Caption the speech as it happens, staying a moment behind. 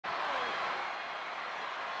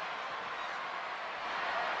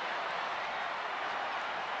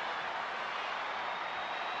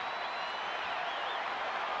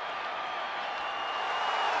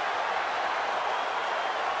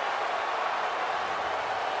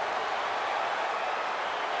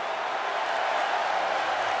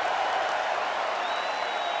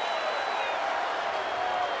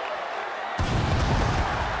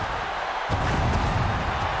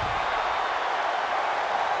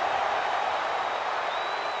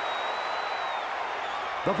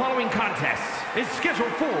The following contest is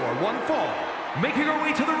scheduled for one fall. Making her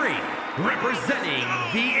way to the ring, representing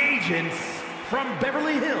the agents from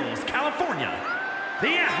Beverly Hills, California,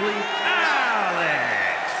 the athlete, Alex.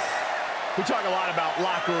 We talk a lot about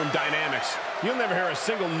locker room dynamics. You'll never hear a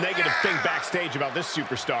single negative thing backstage about this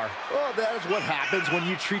superstar. Well, that is what happens when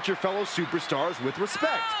you treat your fellow superstars with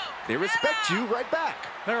respect. They respect you right back.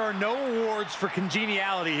 There are no awards for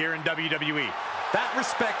congeniality here in WWE. That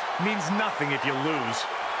respect means nothing if you lose.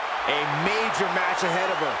 A major match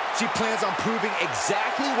ahead of her. She plans on proving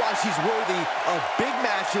exactly why she's worthy of big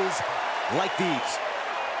matches like these.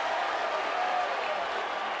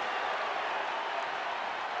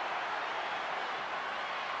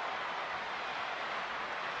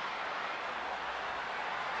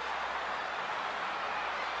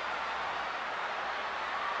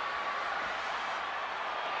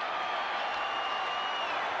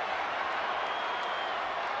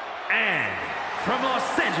 And from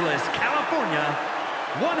Los Angeles, California,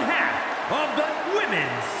 one half of the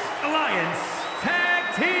Women's Alliance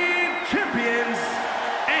Tag Team Champions,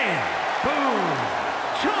 and boom,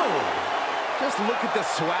 Joe. Just look at the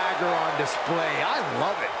swagger on display. I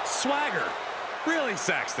love it. Swagger? Really,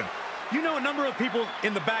 Saxton? You know a number of people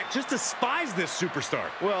in the back just despise this superstar.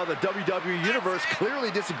 Well, the WWE Universe clearly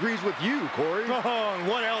disagrees with you, Corey. Oh, and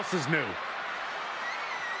what else is new?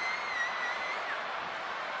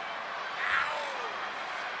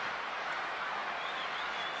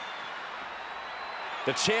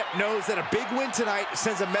 The champ knows that a big win tonight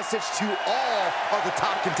sends a message to all of the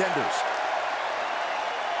top contenders.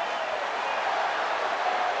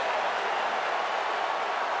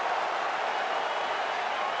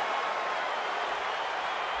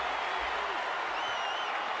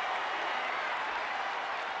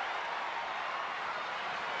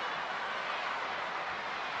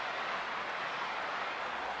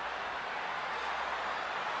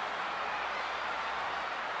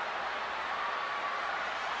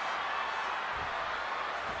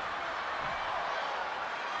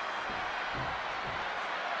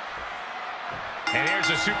 And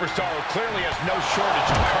here's a superstar who clearly has no shortage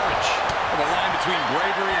of courage. The line between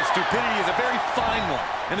bravery and stupidity is a very fine one.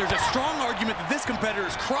 And there's a strong argument that this competitor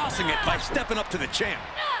is crossing it by stepping up to the champ.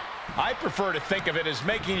 I prefer to think of it as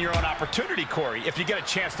making your own opportunity, Corey. If you get a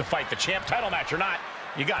chance to fight the champ, title match or not,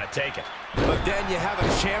 you got to take it. But then you have a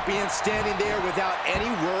champion standing there without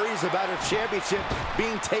any worries about her championship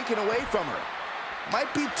being taken away from her.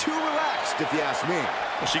 Might be too relaxed, if you ask me.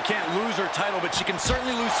 Well, she can't lose her title, but she can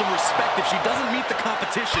certainly lose some respect if she doesn't meet the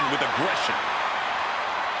competition with aggression.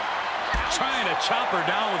 Trying to chop her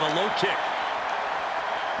down with a low kick.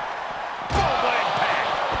 Full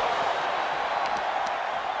impact.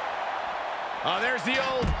 Oh, there's the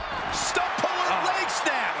old stump puller leg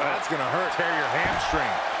snap. That's going to hurt. Tear your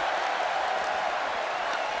hamstring.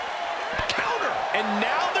 Counter. And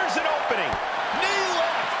now there's an opening. Knee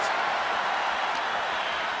left.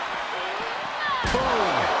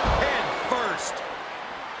 Boom. Head first.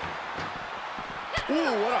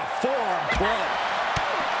 Ooh, what a forearm club.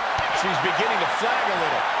 She's beginning to flag a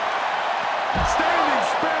little. Standing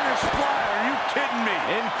Spanish fly. Are you kidding me?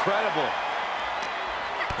 Incredible.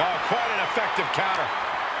 Oh, quite an effective counter.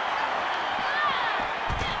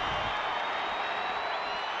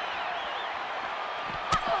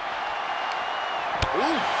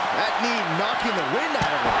 Ooh, that knee knocking the wind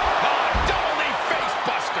out of her. Oh, double knee face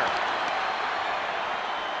buster.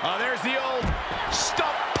 Oh, there's the old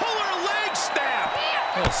stump puller leg snap.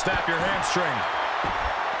 It'll snap your hamstring.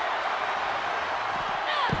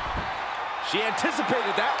 She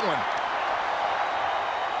anticipated that one.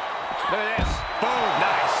 Look at this. Boom.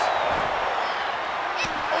 Nice.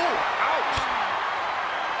 Oh, ouch.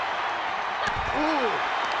 Ooh.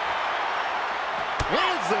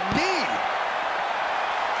 Lands the knee.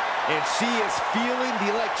 And she is feeling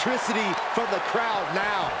the electricity from the crowd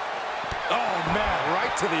now. Oh, man.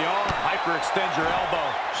 Right to the arm. Hyperextend your elbow.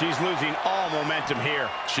 She's losing all momentum here.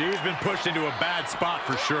 She's been pushed into a bad spot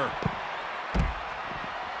for sure.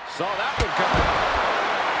 Saw that one coming.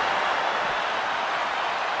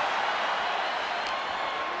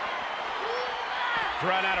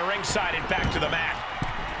 Run out of ringside and back to the mat.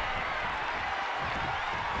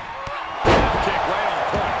 Left kick right on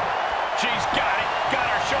point. She's got it. Got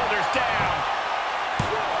her shoulders down.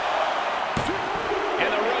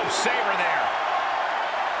 And the ropes save her there.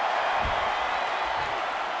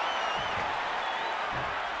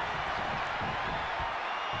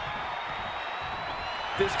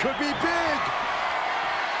 This could be big.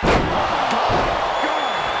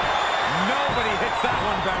 Nobody hits that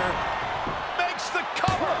one better. Makes the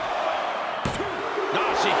cover. No,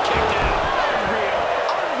 she kicked out. Unreal.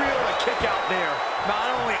 Unreal to kick out there.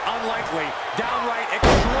 Not only unlikely, downright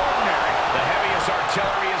extraordinary. The heaviest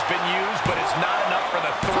artillery has been used, but it's not enough for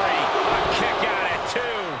the 3. A kick out at 2.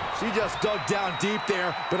 She just dug down deep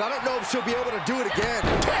there, but I don't know if she'll be able to do it again.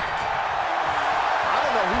 Kick! I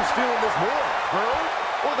don't know who's feeling this more, her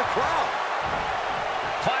or the crowd.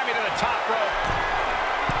 Climbing to the top rope.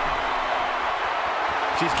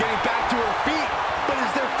 She's getting back to her feet, but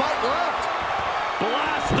is there fight left?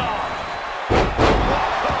 Blast off!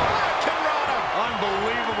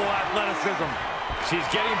 Unbelievable athleticism. She's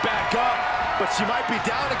getting back up, but she might be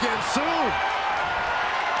down again soon.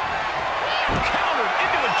 Countered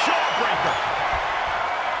into a jawbreaker.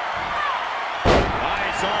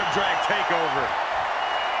 Nice arm drag takeover.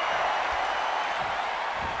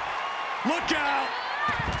 Look out!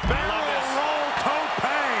 Barrel roll tope.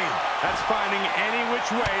 That's finding any which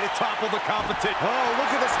way to topple the competition. Oh, look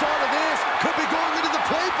at the start of this. Could be going into the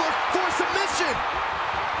playbook for submission.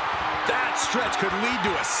 That stretch could lead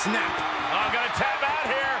to a snap. I'm gonna tap out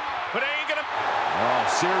here, but ain't gonna. Oh,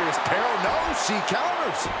 serious peril. No, she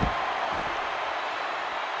counters.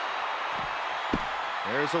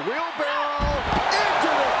 There's a wheelbarrow into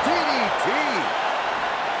the DDT.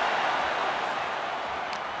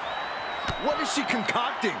 What is she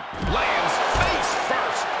concocting? Lands face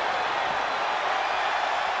first.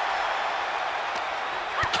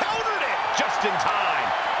 Countered it just in time.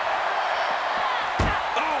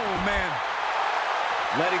 Oh, man.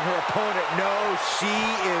 Letting her opponent know she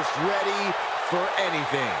is ready for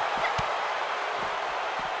anything.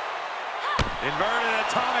 Inverted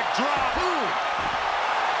atomic drop. Ooh.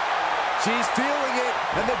 She's feeling it,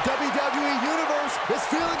 and the WWE Universe is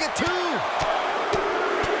feeling it too.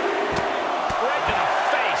 Right to the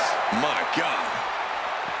face. My God.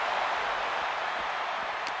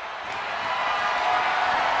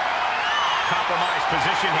 Compromised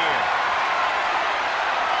position here.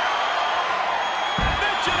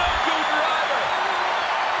 Michinoku driver.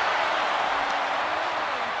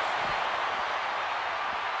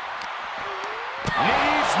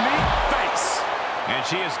 Knees meet face. And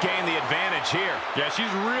she has gained the advantage here. Yeah,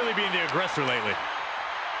 she's really being the aggressor lately.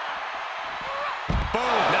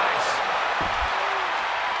 Boom. Nice.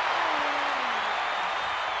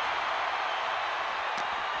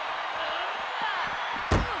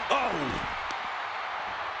 Oh.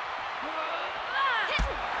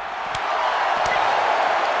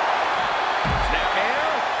 Snap air.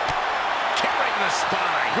 Kick right in the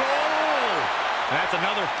spine. Goal. That's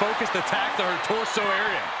another focused attack to her torso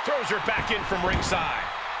area. Throws her back in from ringside.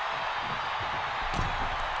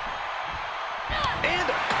 And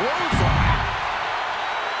a clothesline.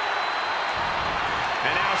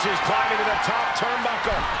 And now she's climbing to the top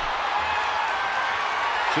turnbuckle.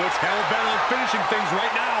 She looks hell-bent on finishing things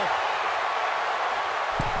right now.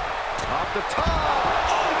 Off the top.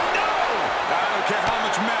 Oh, no! I don't care how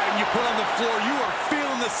much matting you put on the floor, you are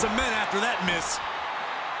feeling the cement after that miss.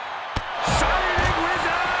 Shining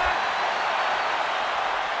Wizard!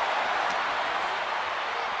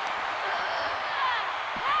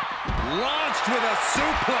 Launched with a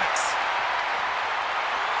suplex.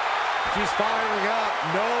 She's firing up,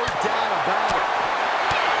 no doubt about it.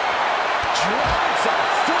 Drives a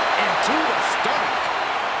foot into the stomach.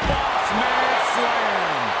 Boss man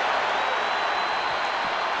slam.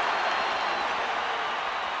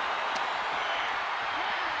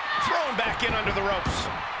 Thrown back in under the ropes.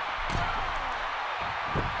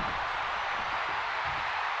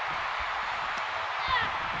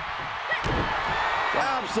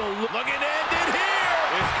 Absolutely. Looking to end it here.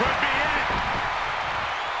 This could be it.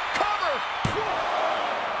 Cover.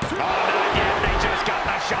 Oh, not yet. They just got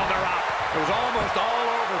the shoulder up. It was almost all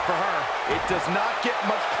over for her. It does not get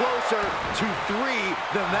much closer to 3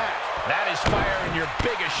 than that. That is firing your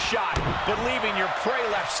biggest shot, but leaving your prey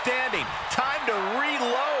left standing. Time to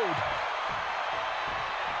reload.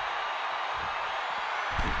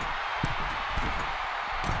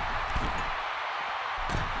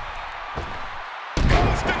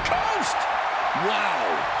 Coast to coast. Wow.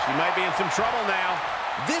 She might be in some trouble now.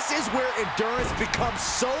 This is where endurance becomes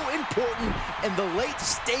so important in the late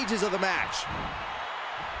stages of the match.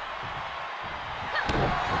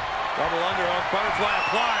 Double underhook, butterfly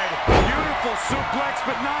applied. Beautiful suplex,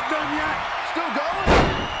 but not done yet. Still going.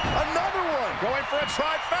 Another one. Going for a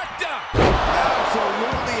trifecta.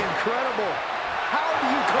 Absolutely incredible. How do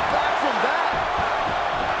you come back from that?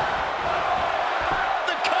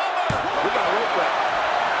 The cover. We got a rope break.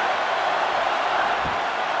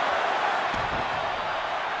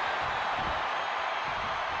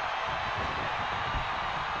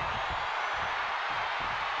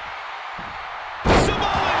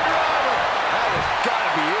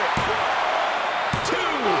 Two.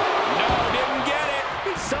 No, didn't get it.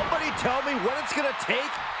 me what it's going to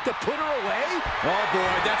take to put her away? Oh,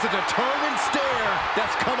 boy, that's a determined stare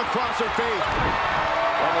that's come across her face.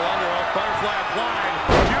 Double underhook, butterfly applied.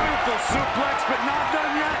 Beautiful suplex, but not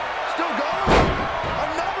done yet. Still going.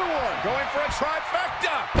 Another one. Going for a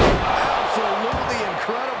trifecta. Absolutely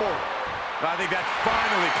incredible. I think that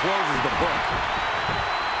finally closes the book.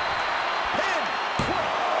 Pin.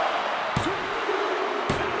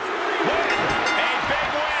 A big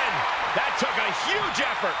win. That took a huge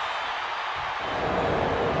effort.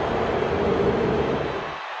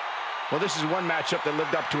 Well, this is one matchup that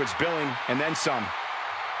lived up to its billing, and then some.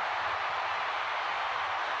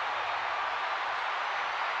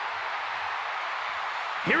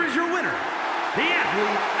 Here is your winner, the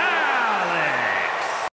Athlete